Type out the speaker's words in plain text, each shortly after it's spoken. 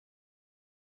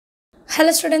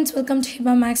Hello students, welcome to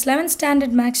Hiba Max 11th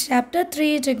Standard Max Chapter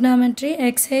 3 Trigonometry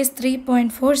Exercise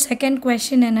 3.4 Second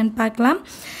question என்னன்னு பார்க்கலாம்.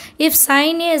 If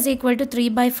sin A is equal to 3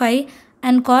 by 5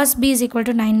 and cos B is equal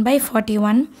to 9 by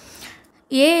 41,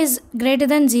 A is greater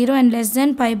than 0 and less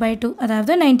than pi by 2,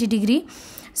 அதாவது 90 degree.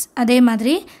 அதே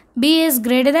மாதிரி B is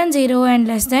greater than 0 and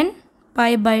less than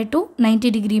pi by 2, 90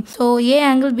 degree. So A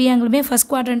angle B angle first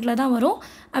quadrantல தான் வரும்.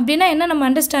 அப்படின்னா என்ன நம்ம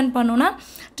understand பண்ணோம்னா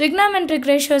trigonometric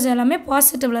ratios எல்லாமே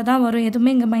பாசிட்டிவ்ல தான் வரும், எதுவுமே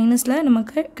இங்கே மைனஸில்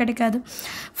நமக்கு கிடைக்காது.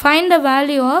 ஃபைண்ட் த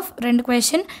வேல்யூ ஆஃப் ரெண்டு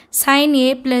question sin A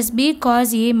plus B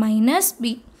cos A minus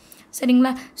B.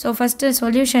 சரிங்களா? ஸோ ஃபஸ்ட்டு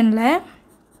சொல்யூஷனில்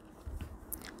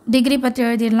டிகிரி பற்றி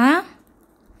எழுதிடலாம்.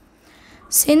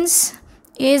 Since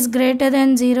A is greater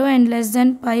than 0 and less than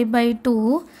pi by 2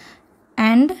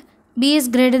 and B is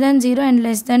greater than 0 and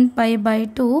less than pi by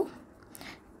 2,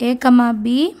 A comma B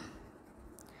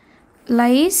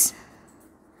lies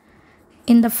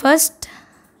in the first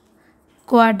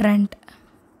quadrant.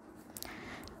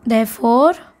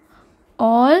 Therefore,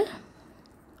 all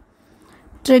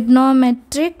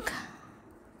trigonometric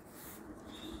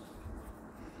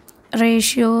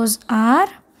ratios are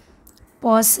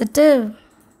positive.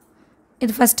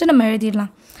 இது first நம்ம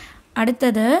எழுதிடலாம்.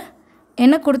 அடுத்தது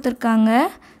என்ன கொடுத்துருக்காங்க?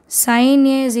 sin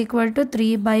A is equal to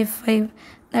 3 by 5,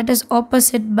 that is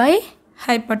opposite by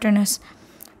hypotenuse.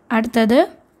 அடுத்தது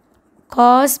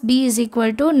cos B is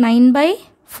equal to 9 by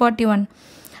 41.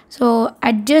 So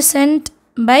adjacent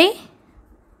by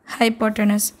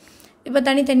hypotenuse. இப்போ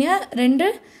தனித்தனியாக ரெண்டு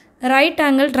ரைட்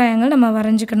ஆங்கிள் ட்ரையாங்கிள் நம்ம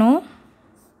வரைஞ்சிக்கணும்.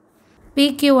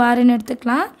 PQRன்னு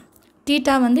எடுத்துக்கலாம்,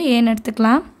 தீட்டா வந்து ஏன்னு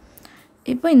எடுத்துக்கலாம்.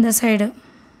 இப்போ இந்த சைடு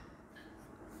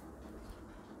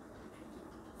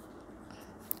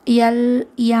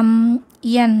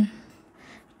LMN,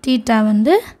 தீட்டா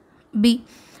வந்து B.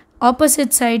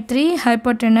 Opposite side 3,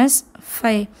 hypotenuse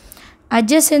 5.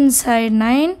 Adjacent side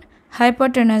 9,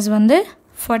 hypotenuse வந்து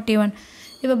 41.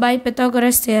 இப்போ by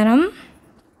Pythagoras theorem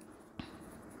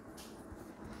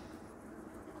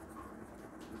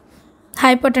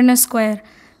hypotenuse square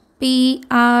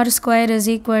PR square is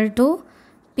equal to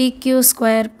PQ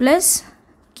square plus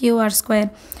QR square.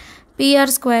 PR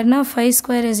square na 5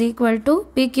 square is equal to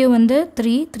PQ வந்து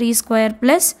 3 square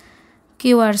plus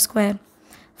QR square.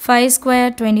 5 square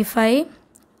 25,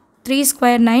 3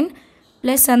 square 9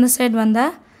 plus on the side vanda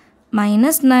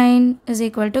minus 9 is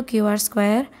equal to QR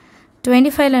square.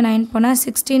 25 la 9 pona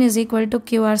 16 is equal to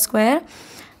QR square.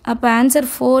 அப்போ answer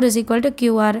 4 is equal to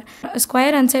QR.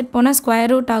 square on side pona square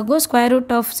root ஆகும். square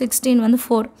root of 16 வந்து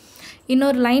 4.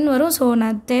 இன்னொரு line வரும். So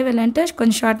நான் தேவையில்லைன்ட்டு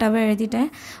கொஞ்சம் ஷார்ட்டாகவே எழுதிட்டேன்.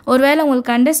 ஒருவேளை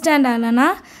உங்களுக்கு அண்டர்ஸ்டாண்ட் ஆகலைன்னா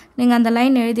நீங்கள் அந்த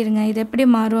லைன் எழுதிடுங்க. இது எப்படி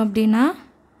மாறும் அப்படின்னா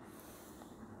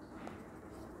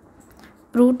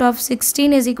root of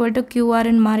 16 is equal to QR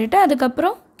ன்னு மாறிட்டு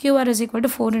அதுக்கப்புறம் QR is equal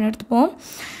to 4ன்னு எடுத்துப்போம்.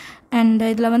 அண்ட்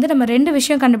இதில் வந்து நம்ம ரெண்டு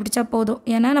விஷயம் கண்டுபிடிச்சா போதும்.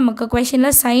 ஏன்னா நமக்கு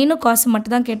கொஷினில் சைனும் காசு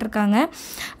மட்டும் தான் கேட்டிருக்காங்க.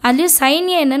 அதுலேயும் சைன்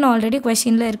ஏ என்னன்னு ஆல்ரெடி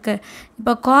கொஷினில் இருக்குது.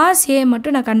 இப்போ காஸ் ஏ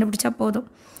மட்டும் நான் கண்டுபிடிச்சா போதும்.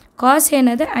 Cos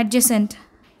ஏனது adjacent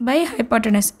by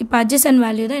hypotenuse. இப்போ adjacent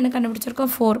வேல்யூ தான் என்ன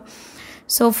கண்டுபிடிச்சிருக்கோம் 4.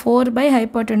 So 4 by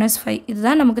hypotenuse 5.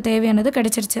 இதுதான் நமக்கு தேவையானது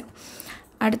கிடச்சிருச்சு.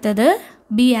 அடுத்தது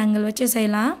B ஆங்கிள் வச்சு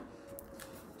செய்யலாம்.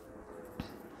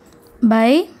 By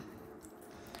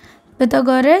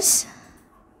Pythagoras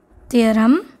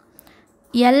theorem,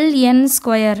 LN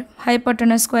square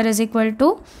hypotenuse square is equal to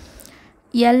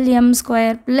LM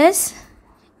square plus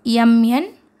MN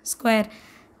square.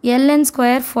 LN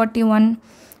square 41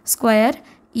 square,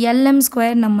 LM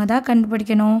square நம்ம தான்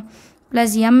கண்டுபிடிக்கணும்.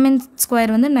 plus MN square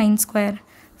வந்து 9 square.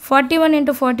 41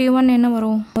 into 41 என்ன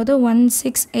வரும்? அது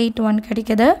 1681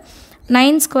 கிடைக்குது.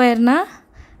 9 squareனா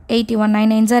 81, 9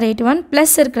 9s are 81,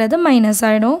 ப்ளஸ் இருக்கிறது மைனஸ்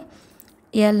ஆகிடும்.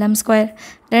 LM ஸ்கொயர்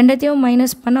ரெண்டத்தையும்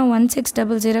மைனஸ் பண்ணால்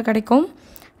 1600 கிடைக்கும்.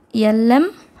 LM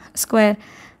square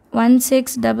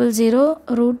 1600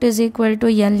 root is equal to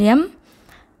LM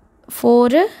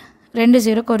 4 2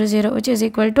 0க்கு ஒரு 0 which is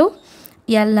equal to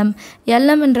LM.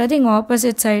 LMன்றது இங்கே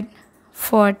ஆப்போசிட் சைட்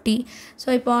 40. ஸோ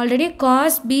இப்போ ஆல்ரெடி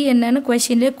காஸ் B என்னன்னு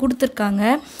கொஷின்லேயே கொடுத்துருக்காங்க.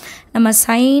 நம்ம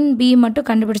சைன் B மட்டும்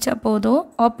கண்டுபிடிச்சா போதும்.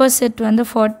 ஆப்போசிட் வந்து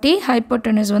 40,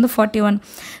 ஹைப்போட்டனஸ் வந்து 41.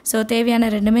 ஸோ தேவையான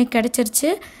ரெண்டுமே கிடச்சிருச்சு.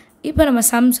 இப்போ நம்ம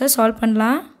சம்ஸை சால்வ்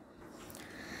பண்ணலாம்.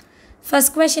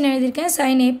 ஃபஸ்ட் கொஷின் எழுதியிருக்கேன்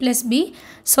sign A plus B.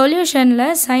 சொல்யூஷனில்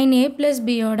sign A plus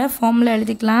பியோட ஃபார்முலா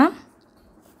எழுதிக்கலாம்.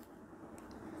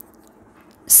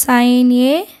 Sign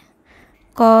A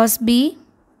cos B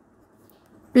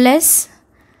plus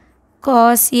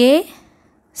cos A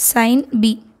sin B.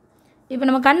 இப்போ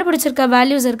நம்ம கண்டுபிடிச்சிருக்க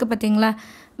வேல்யூஸ் இருக்குது பார்த்தீங்களா?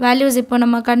 வேல்யூஸ் இப்போ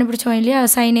நம்ம கண்டுபிடிச்சோம் இல்லையா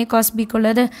sin A cos B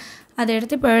குள்ளது, அதை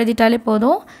எடுத்து இப்போ எழுதிட்டாலே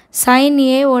போதும். sin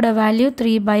A ஓட value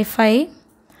 3 by 5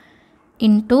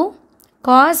 into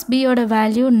cos B ஓட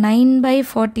வேல்யூ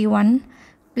 9/41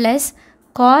 plus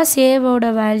cos A ஓட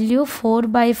value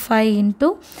 4/5 into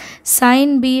sin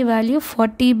B value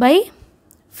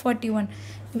 40/41.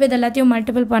 இப்போ இது எல்லாத்தையும்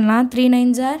மல்டிபிள் பண்ணலாம். 3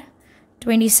 9s are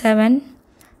 27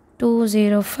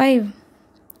 205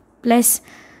 plus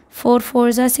 4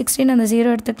 4s are 16 அந்த 0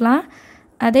 எடுத்துக்கலாம்.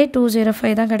 அதே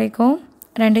 205 தான் கிடைக்கும்.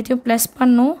 ரெண்டுத்தையும் ப்ளஸ்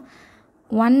பண்ணும்.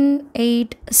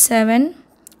 187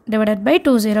 divided by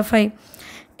 205.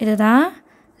 இதுதான்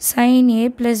sin A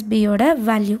plus B ஓட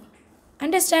வேல்யூ.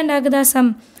 அண்டர்ஸ்டாண்ட் ஆகுதா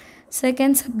some?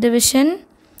 Second subdivision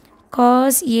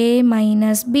cos A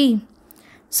minus B.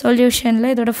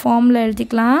 சொல்யூஷனில் இதோட ஃபார்முலா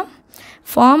எழுதிக்கலாம்.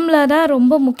 ஃபார்முலா தான்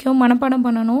ரொம்ப முக்கியம், மனப்பாடம்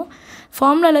பண்ணணும்.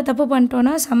 ஃபார்முலாவில் தப்பு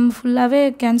பண்ணிட்டோன்னா சம் ஃபுல்லாகவே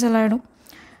கேன்சல் ஆகிடும்.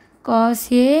 cos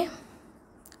A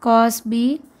cos B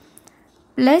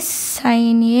plus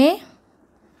sin A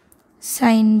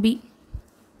sin B.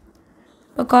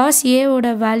 இப்போ cos A ஓட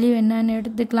வேல்யூ என்னன்னு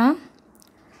எடுத்துக்கலாம்.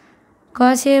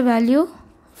 cos A value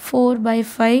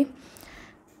 4/5,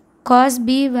 cos B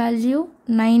value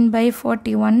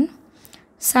 9/41,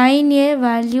 sin A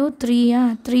value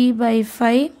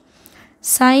 3/5,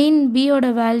 sin B ஓட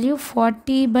வேல்யூ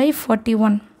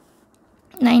 40/41.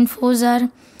 9 4s are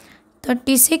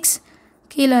 36,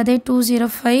 கீழே அதே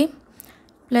 205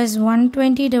 plus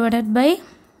 120 divided by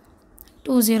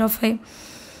 205.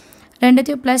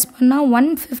 ரெண்டுத்தையும் ப்ளஸ் பண்ணால்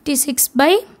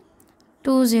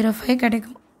 156/205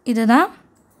 கிடைக்கும். இதுதான்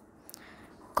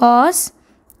cos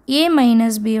A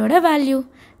minus B ஓட வேல்யூ.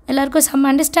 எல்லாருக்கும் சம்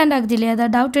அண்டர்ஸ்டாண்ட் ஆகுது இல்லையா?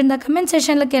 அதான் டவுட் இருந்தால் கமெண்ட்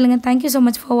செஷனில் கேளுங்க. தேங்க்யூ ஸோ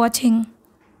மச் ஃபார் வாட்சிங்.